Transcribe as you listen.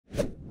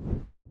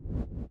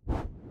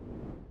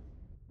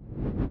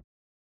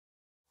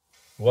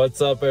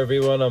What's up,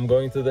 everyone? I'm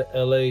going to the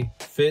LA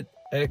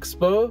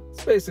FITEXPO.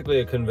 It's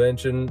basically a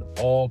convention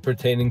all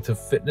pertaining to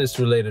fitness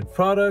related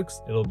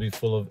products. It'll be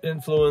full of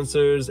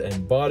influencers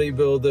and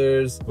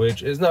bodybuilders,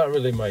 which is not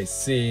really my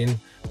scene.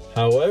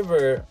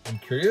 However, I'm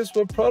curious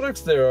what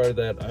products there are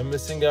that I'm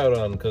missing out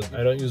on because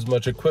I don't use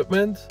much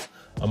equipment.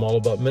 I'm all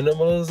about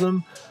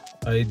minimalism.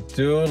 I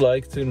do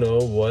like to know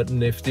what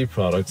nifty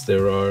products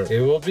there are.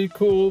 It will be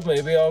cool.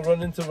 Maybe I'll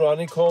run into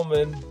Ronnie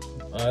Coleman.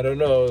 I don't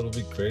know. It'll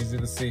be crazy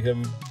to see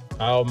him,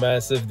 how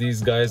massive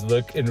these guys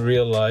look in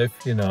real life.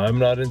 You know, I'm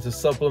not into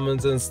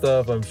supplements and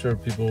stuff. I'm sure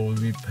people will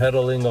be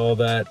peddling all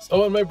that.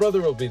 Oh, and my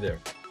brother will be there.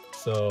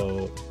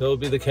 So he'll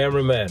be the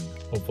cameraman,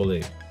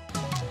 hopefully.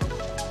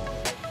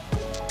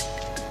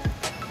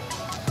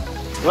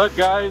 Look,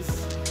 guys,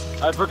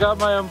 I forgot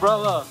my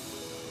umbrella.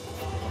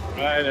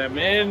 Right, I'm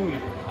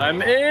in.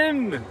 I'm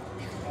in!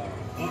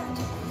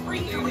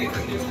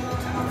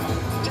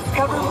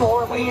 Discover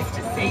more ways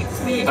to save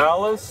space.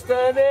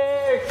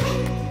 Calisthenics!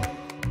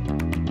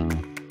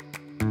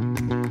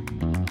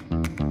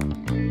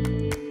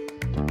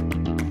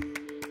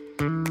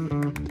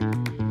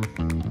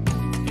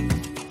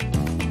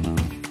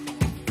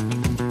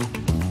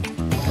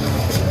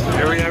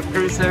 Here we have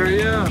Chris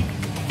area.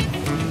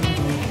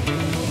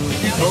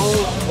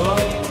 Oh.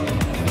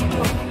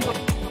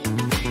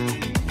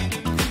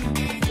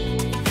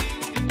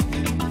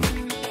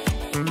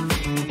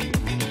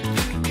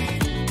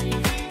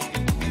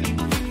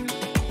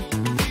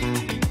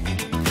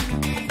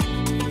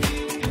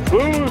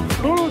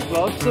 Food,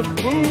 lots of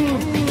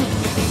food.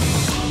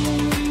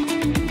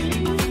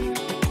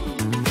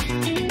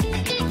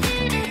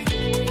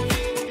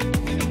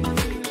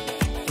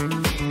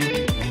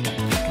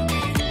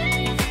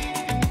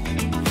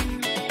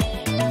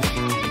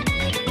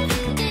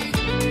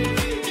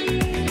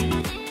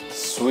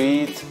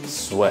 Sweet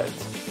sweat.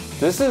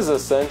 This is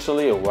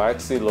essentially a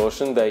waxy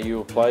lotion that you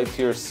apply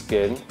to your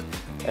skin,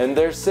 and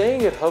they're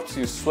saying it helps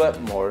you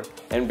sweat more,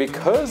 and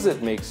because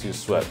it makes you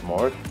sweat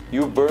more,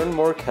 you burn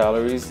more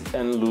calories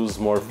and lose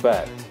more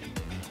fat.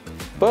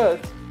 But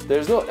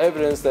there's no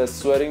evidence that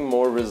sweating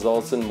more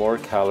results in more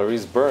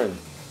calories burned.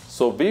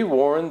 So be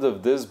warned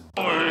of this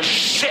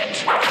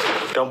bullshit.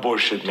 Don't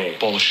bullshit me.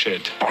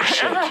 Bullshit.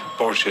 Bullshit.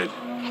 Bullshit.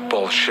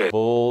 Bullshit.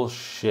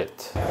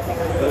 Bullshit.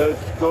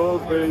 Let's go,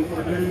 baby.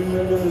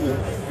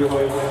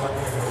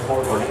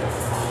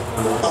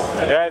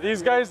 Yeah,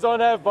 these guys don't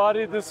have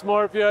body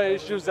dysmorphia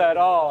issues at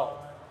all.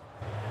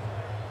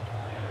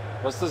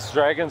 What's this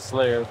Dragon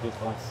Slayer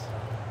business?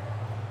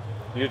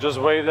 You just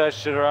wave that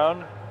shit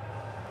around?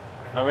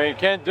 I mean, you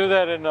can't do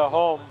that in a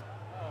home.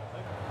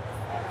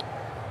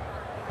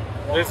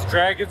 This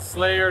Dragon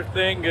Slayer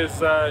thing is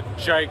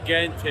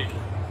gigantic.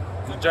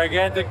 It's a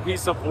gigantic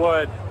piece of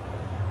wood.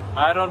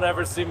 I don't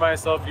ever see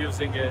myself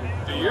using it.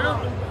 Do you?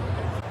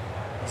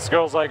 This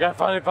girl's like, I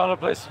finally found a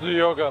place to do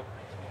yoga.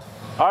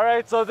 All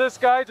right, so this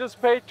guy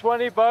just paid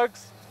 20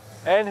 bucks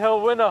and he'll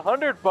win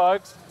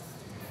 $100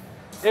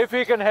 if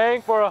he can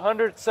hang for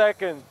 100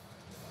 seconds.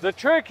 The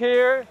trick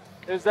here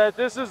is that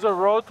this is a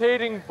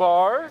rotating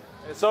bar,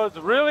 so it's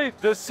really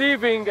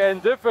deceiving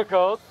and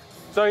difficult.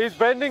 So he's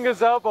bending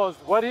his elbows.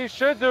 What he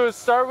should do is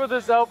start with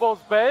his elbows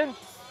bent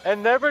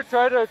and never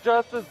try to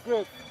adjust his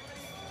grip.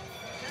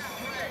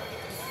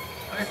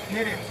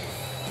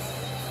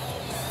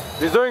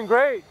 He's doing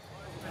great.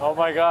 Oh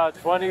my God,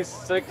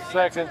 26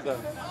 seconds.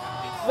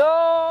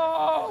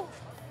 No!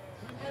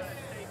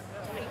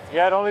 He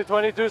had only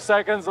 22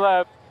 seconds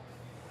left.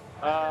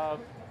 I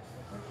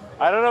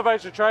don't know if I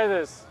should try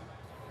this.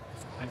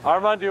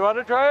 Armand, do you want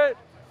to try it?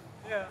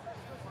 Yeah.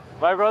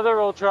 My brother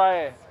will try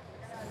it.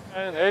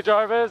 Hey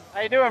Jarvis.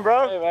 How you doing,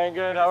 bro? Hey man,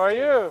 good. How are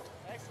you?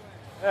 Excellent.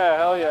 Yeah,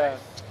 hell yeah.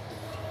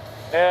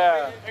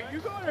 Yeah. Are you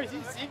going or is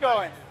he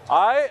going?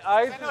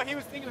 I know he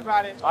was thinking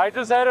about it. I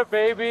just had a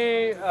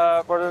baby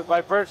for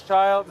my first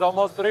child. He's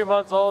almost 3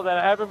 months old and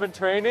I haven't been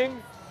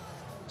training.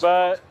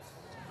 But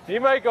he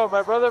might go.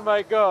 My brother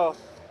might go.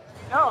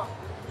 No.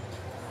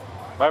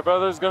 My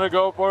brother's gonna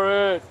go for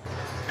it.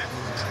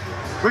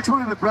 Which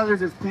one of the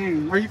brothers is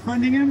paying? Are you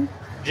funding him?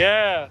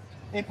 Yeah.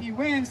 If he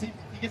wins, he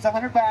gets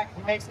 100 back.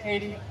 He makes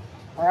 80.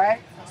 All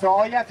right. So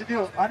all you have to do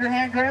is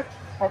underhand grip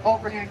or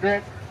overhand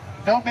grip.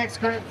 No mixed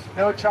grips.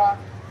 No chop.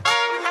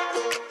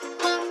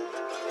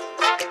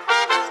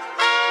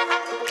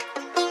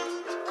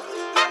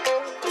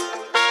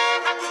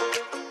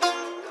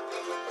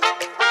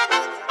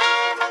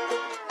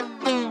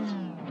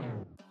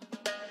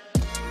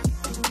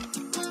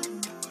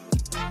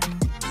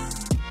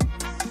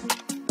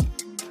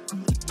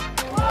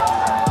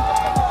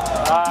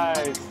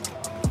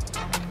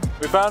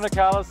 We found a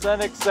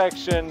calisthenics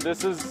section.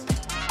 This is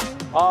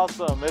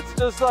awesome. It's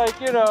just like,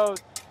 you know,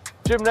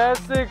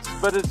 gymnastics,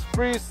 but it's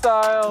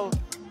freestyle.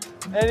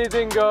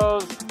 Anything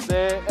goes.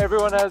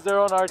 Everyone has their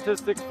own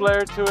artistic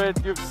flair to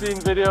it. You've seen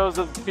videos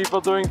of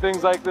people doing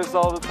things like this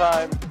all the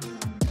time.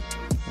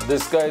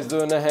 This guy's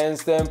doing a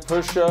handstand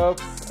push-up,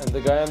 and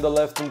the guy on the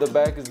left in the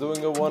back is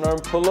doing a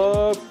one-arm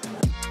pull-up.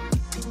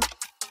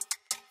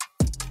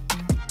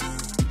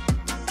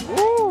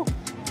 Woo!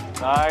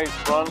 Nice,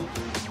 run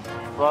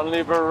Front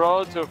lever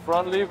row to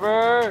front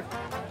lever.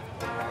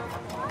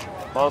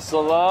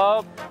 Muscle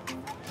up.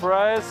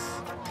 Press.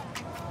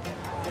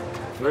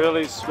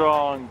 Really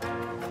strong.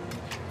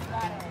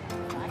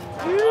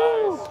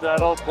 Nice.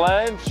 Straddle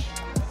clench.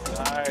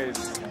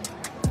 Nice.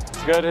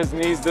 Good, his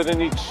knees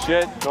didn't eat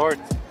shit. Short.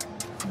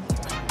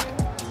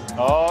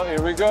 Oh,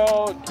 here we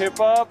go. Kip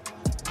up.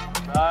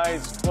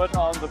 Nice. Foot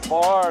on the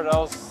bar. That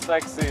was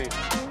sexy.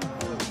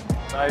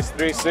 Nice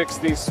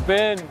 360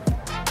 spin.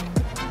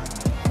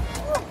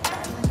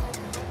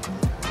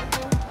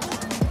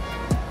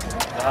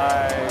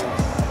 Nice.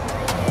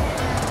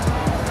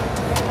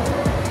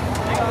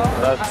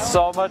 That's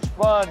so much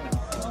fun.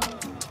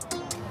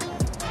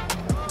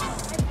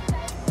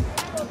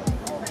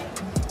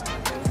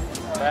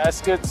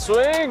 Basket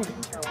swing.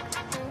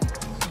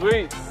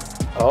 Sweet.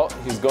 Oh,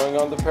 he's going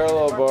on the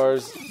parallel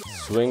bars.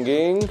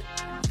 Swinging.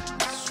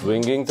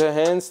 Swinging to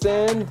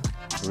handstand.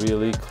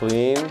 Really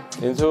clean.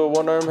 Into a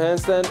one-arm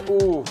handstand.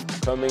 Ooh,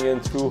 coming in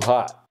too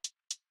hot.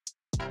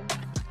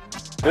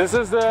 This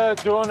is the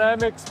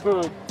Duonamics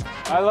food.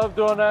 I love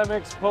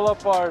Duonamics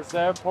pull-up bars. They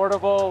have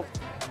portable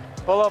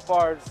pull-up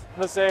bars.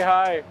 Let's say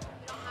hi.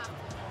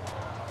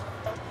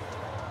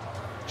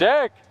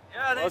 Jack!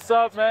 Yeah, what's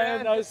up,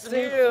 man? Nice to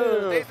meet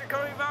you. Thanks for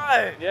coming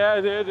by.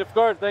 Yeah, dude, of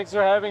course. Thanks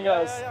for having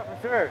us. Yeah,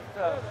 for sure.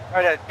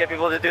 Try to get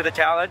people to do the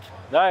challenge.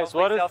 Nice.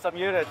 Hopefully sell some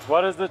units.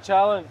 What is the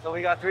challenge? So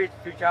we got three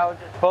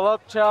challenges.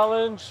 Pull-up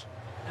challenge,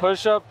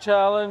 push-up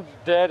challenge,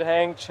 dead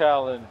hang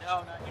challenge.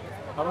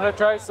 I'm gonna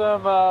try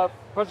some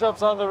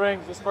push-ups on the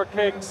ring just for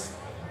kicks.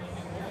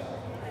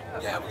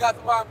 Yeah, we got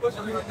the bar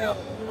push-ups right now.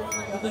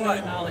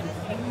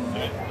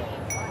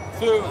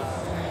 2.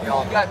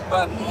 Y'all got the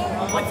button.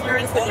 What's your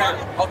Instagram?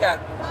 Okay.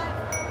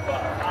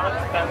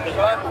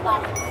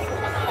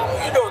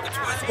 You know the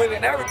twist win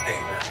and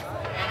everything.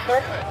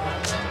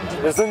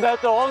 Isn't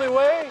that the only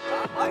way? I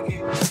like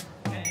it.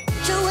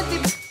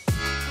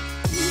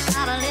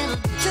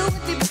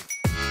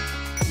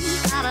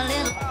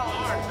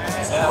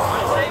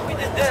 We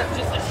did this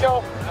just to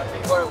show.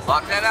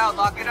 Lock that out,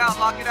 lock it out,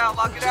 lock it out,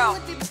 lock it out.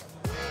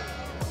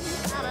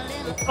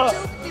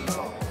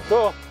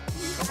 Cool.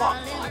 Come on.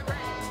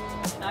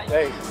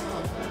 Hey.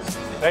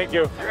 Thank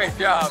you. Great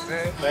job,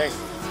 man. Thanks.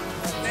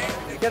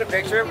 Can you get a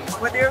picture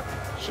with you?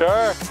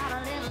 Sure.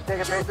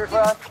 Take a picture for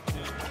us.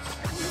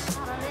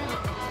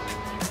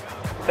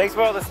 Thanks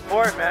for all the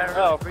support, man.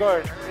 Really Oh, of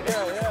course.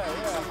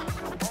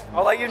 yeah.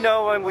 I'll let you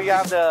know when we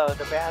have the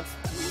bands.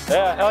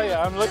 Yeah, hell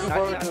yeah. I'm looking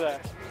forward to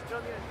that.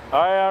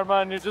 All right,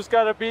 Armand, you just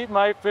got to beat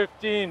my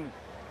 15.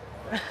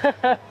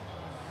 But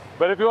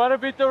if you want to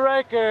beat the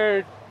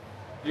record,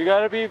 you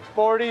got to beat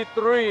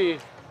 43.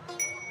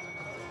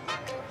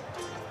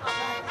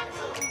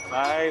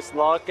 Nice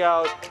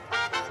lockout.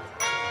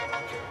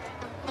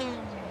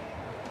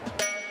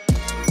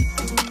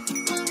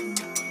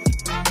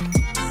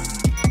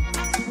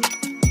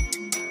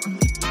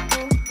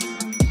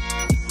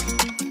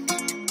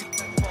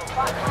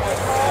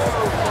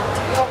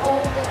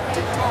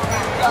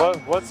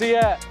 What's he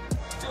at?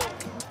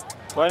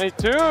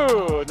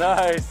 22.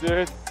 Nice,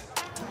 dude.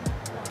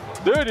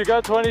 Dude, you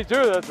got 22.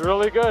 That's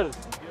really good.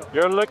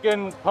 You're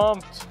looking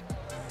pumped.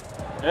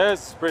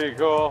 It's pretty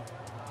cool.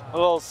 A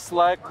little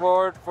slack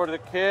board for the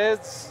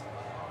kids.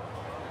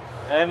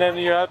 And then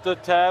you have to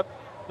tap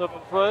the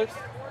foot.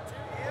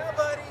 Yeah,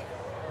 buddy.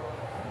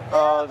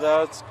 Oh,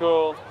 that's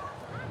cool.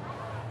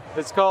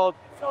 It's called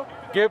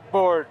Gip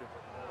Board.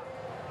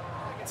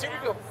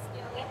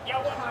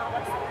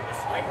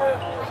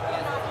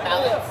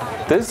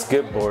 This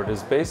Gip board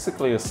is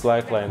basically a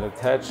slackline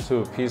attached to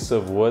a piece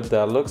of wood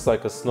that looks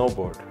like a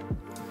snowboard.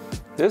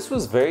 This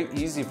was very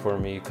easy for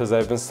me because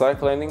I've been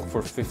slacklining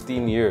for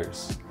 15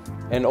 years.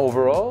 And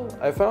overall,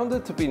 I found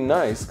it to be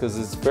nice because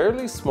it's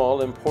fairly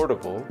small and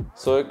portable,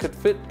 so it could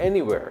fit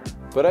anywhere.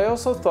 But I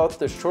also thought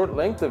the short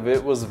length of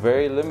it was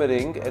very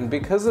limiting, and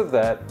because of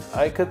that,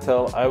 I could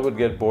tell I would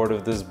get bored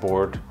of this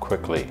board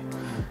quickly.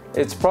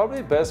 It's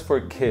probably best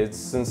for kids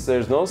since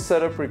there's no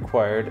setup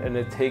required and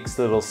it takes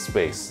little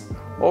space.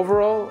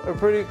 Overall, a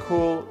pretty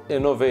cool,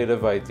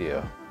 innovative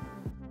idea.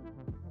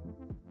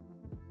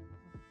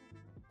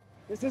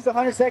 This is the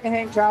 100-second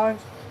hang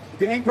challenge. You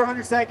can hang for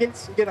 100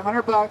 seconds, you get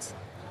 $100.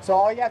 So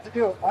all you have to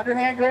do,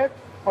 underhand grip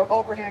or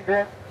overhand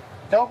grip.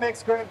 No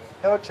mixed grip,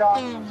 no chop.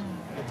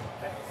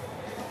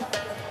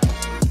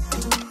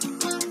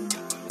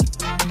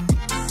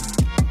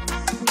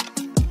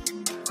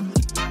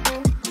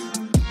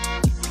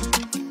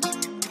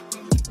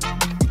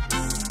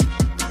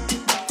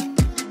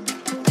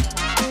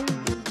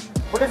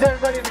 What does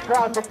everybody in the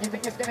crowd think? You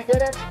think it's gonna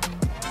get it?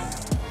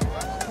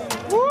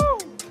 Woo!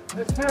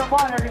 Let's cheer him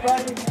on,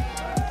 everybody.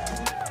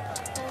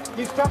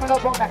 He's coming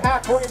up on the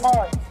halfway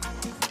mark.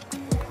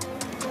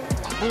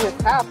 He is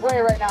halfway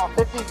right now,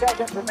 50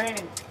 seconds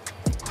remaining.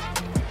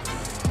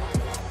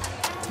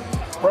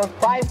 Those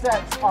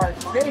biceps are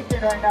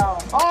shaking right now.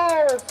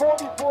 Oh,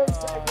 44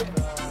 seconds.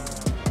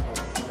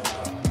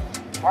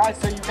 All right,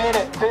 so you made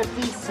it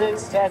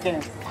 56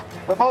 seconds.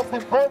 The most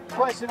important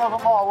question of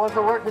them all, was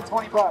it worth the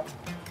 $20?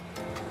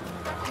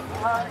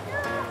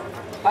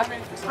 I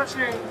mean,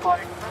 especially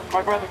like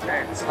my brother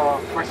came, so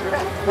for sure.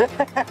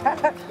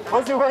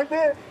 Was it worth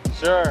it?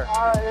 Sure.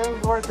 It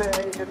was worth it.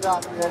 Hey, good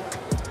job, man.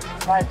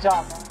 Nice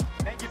job, man.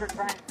 Thank you for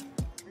trying.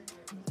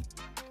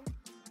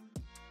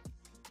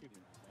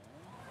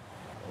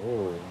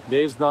 Oh,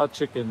 Dave's not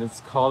chicken,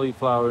 it's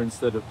cauliflower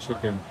instead of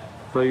chicken.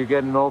 So you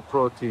get no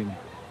protein.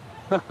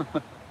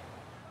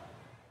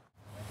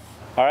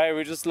 All right,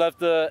 we just left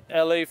the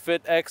LA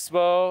Fit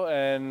Expo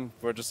and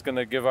we're just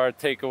gonna give our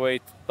takeaway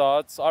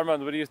thoughts.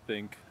 Armand, what do you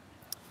think?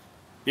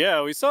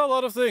 Yeah, we saw a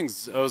lot of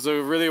things. It was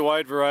a really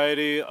wide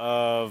variety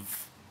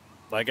of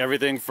like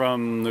everything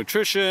from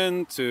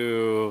nutrition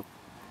to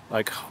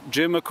like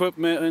gym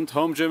equipment,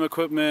 home gym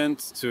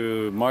equipment,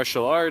 to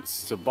martial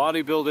arts, to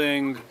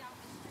bodybuilding,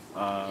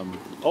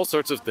 all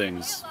sorts of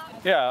things.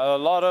 Yeah, a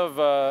lot of,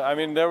 I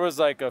mean, there was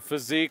like a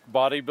physique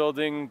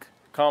bodybuilding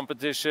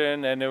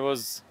competition and it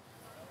was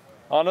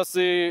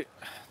honestly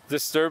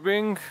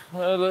disturbing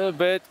a little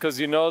bit because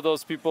you know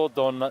those people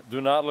do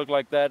not look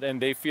like that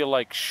and they feel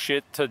like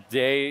shit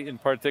today in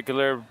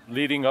particular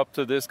leading up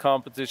to this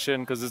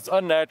competition because it's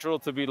unnatural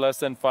to be less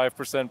than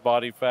 5%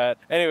 body fat.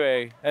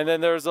 Anyway, and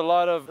then there's a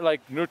lot of like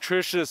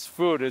nutritious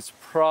food. It's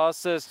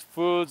processed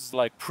foods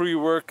like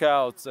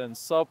pre-workouts and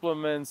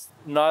supplements,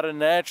 not a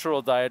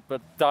natural diet,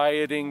 but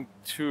dieting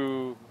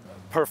to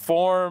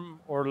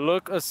perform or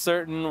look a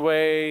certain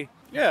way.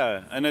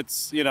 Yeah, and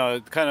it's, you know,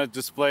 it kind of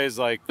displays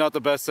like not the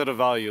best set of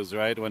values,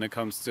 right? When it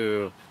comes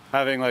to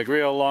having like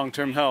real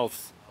long-term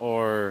health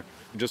or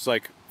just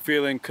like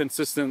feeling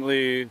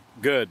consistently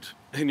good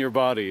in your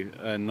body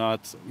and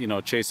not, you know,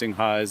 chasing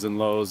highs and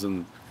lows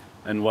and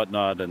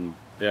whatnot. And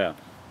yeah.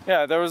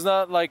 Yeah, there was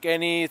not like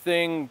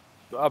anything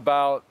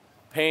about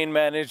pain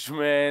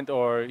management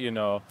or, you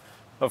know,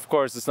 of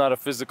course, it's not a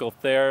physical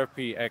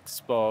therapy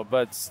expo,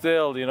 but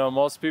still, you know,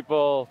 most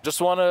people just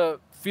want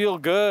to feel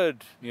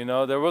good. You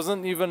know, there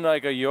wasn't even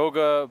like a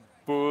yoga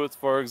booth,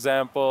 for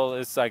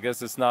example. I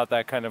guess it's not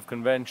that kind of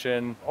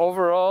convention.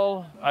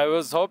 Overall, I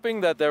was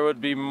hoping that there would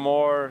be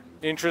more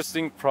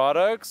interesting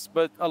products,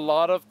 but a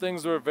lot of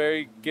things were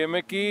very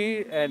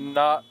gimmicky and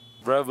not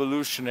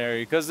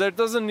revolutionary, because there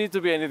doesn't need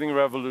to be anything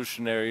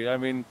revolutionary. I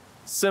mean,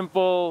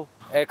 simple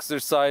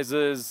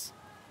exercises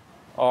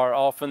are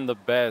often the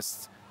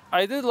best.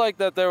 I did like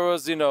that there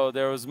was, you know,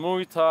 there was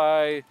Muay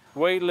Thai,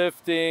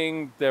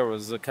 weightlifting, there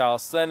was a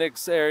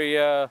calisthenics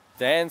area,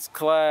 dance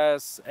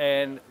class,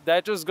 and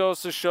that just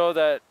goes to show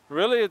that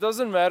really it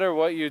doesn't matter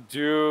what you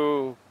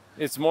do,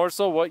 it's more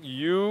so what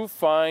you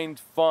find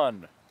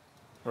fun,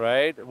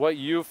 right? What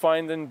you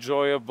find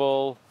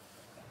enjoyable,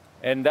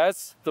 and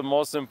that's the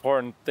most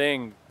important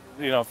thing.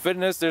 You know,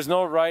 fitness, there's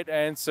no right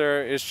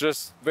answer, it's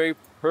just very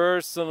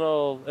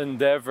personal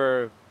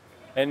endeavor.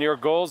 And your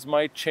goals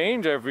might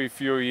change every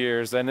few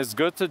years, and it's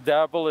good to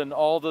dabble in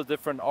all the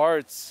different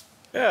arts.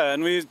 Yeah,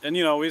 and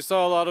you know, we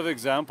saw a lot of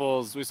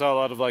examples. We saw a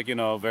lot of like, you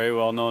know, very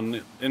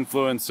well-known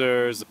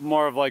influencers,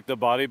 more of like the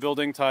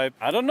bodybuilding type.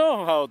 I don't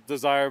know how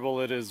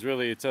desirable it is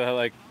really to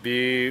like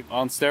be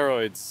on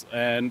steroids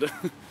and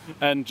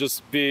and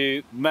just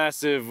be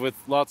massive with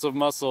lots of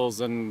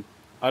muscles and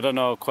I don't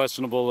know,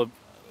 questionable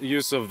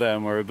use of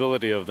them or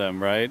ability of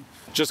them, right?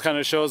 Just kind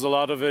of shows a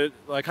lot of it,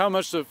 like how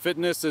much the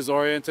fitness is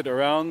oriented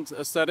around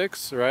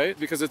aesthetics, right?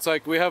 Because it's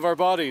like we have our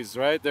bodies,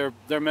 right?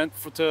 They're meant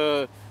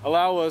to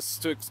allow us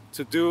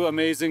to do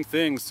amazing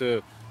things,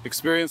 to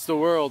experience the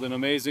world in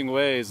amazing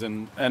ways,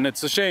 and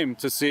it's a shame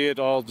to see it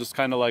all just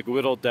kind of like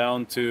whittled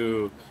down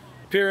to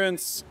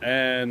appearance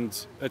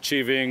and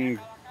achieving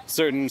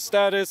certain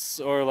status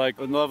or like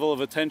a level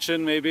of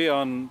attention maybe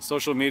on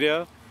social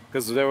media.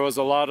 Because there was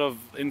a lot of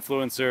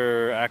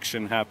influencer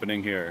action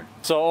happening here.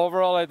 So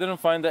overall, I didn't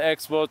find the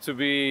expo to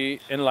be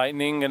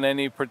enlightening in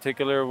any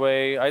particular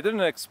way. I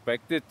didn't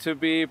expect it to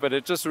be, but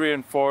it just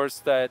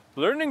reinforced that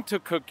learning to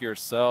cook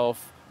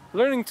yourself,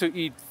 learning to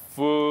eat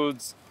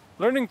foods,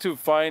 learning to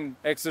find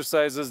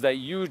exercises that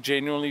you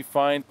genuinely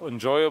find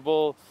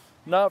enjoyable,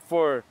 not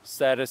for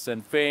status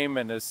and fame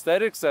and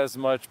aesthetics as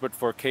much, but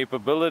for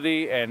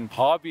capability and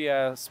hobby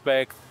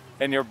aspect,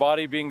 and your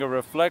body being a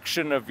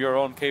reflection of your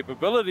own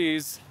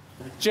capabilities,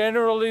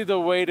 generally the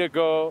way to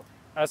go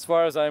as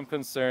far as I'm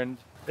concerned.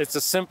 It's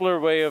a simpler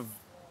way of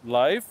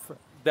life.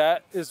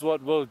 That is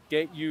what will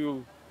get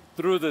you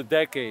through the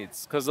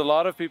decades, because a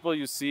lot of people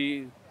you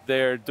see,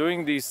 they're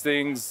doing these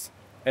things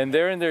and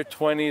they're in their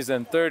 20s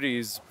and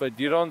 30s, but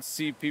you don't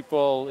see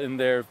people in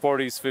their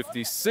 40s,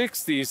 50s,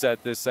 60s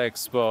at this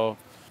expo.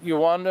 You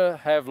want to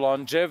have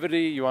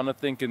longevity, you want to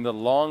think in the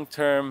long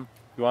term,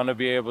 you want to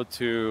be able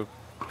to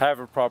have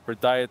a proper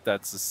diet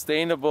that's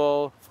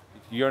sustainable.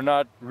 You're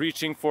not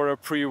reaching for a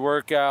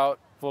pre-workout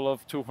full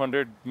of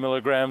 200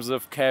 milligrams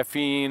of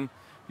caffeine.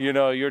 You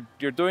know,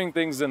 you're doing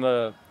things in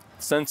a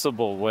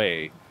sensible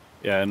way.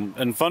 Yeah,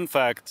 and fun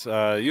fact,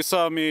 you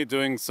saw me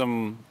doing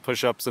some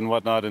push-ups and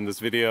whatnot in this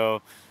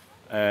video,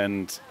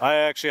 and I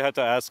actually had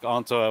to ask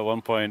Anto at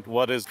one point,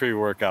 what is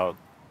pre-workout?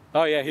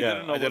 Oh yeah,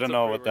 I didn't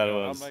know what that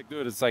was. I'm like,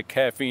 dude, it's like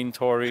caffeine,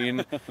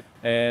 taurine,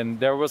 and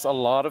there was a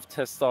lot of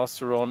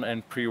testosterone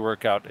and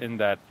pre-workout in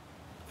that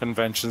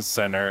convention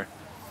center.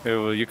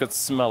 You could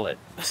smell it.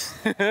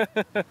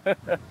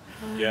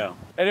 Yeah.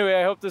 Anyway,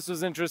 I hope this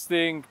was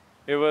interesting.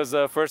 It was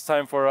a first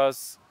time for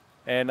us,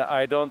 and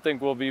I don't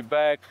think we'll be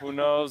back. Who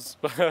knows?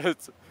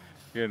 But,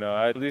 you know,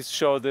 at least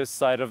show this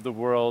side of the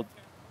world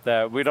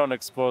that we don't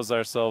expose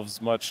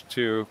ourselves much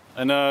to.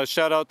 And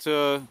shout out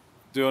to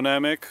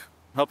Duonamic,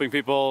 helping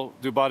people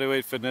do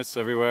bodyweight fitness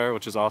everywhere,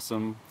 which is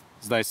awesome.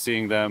 It's nice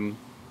seeing them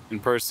in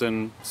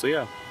person. So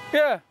yeah.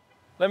 Yeah.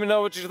 Let me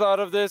know what you thought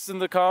of this in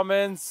the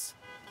comments.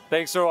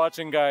 Thanks for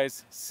watching,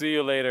 guys. See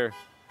you later.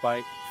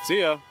 Bye.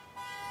 See ya.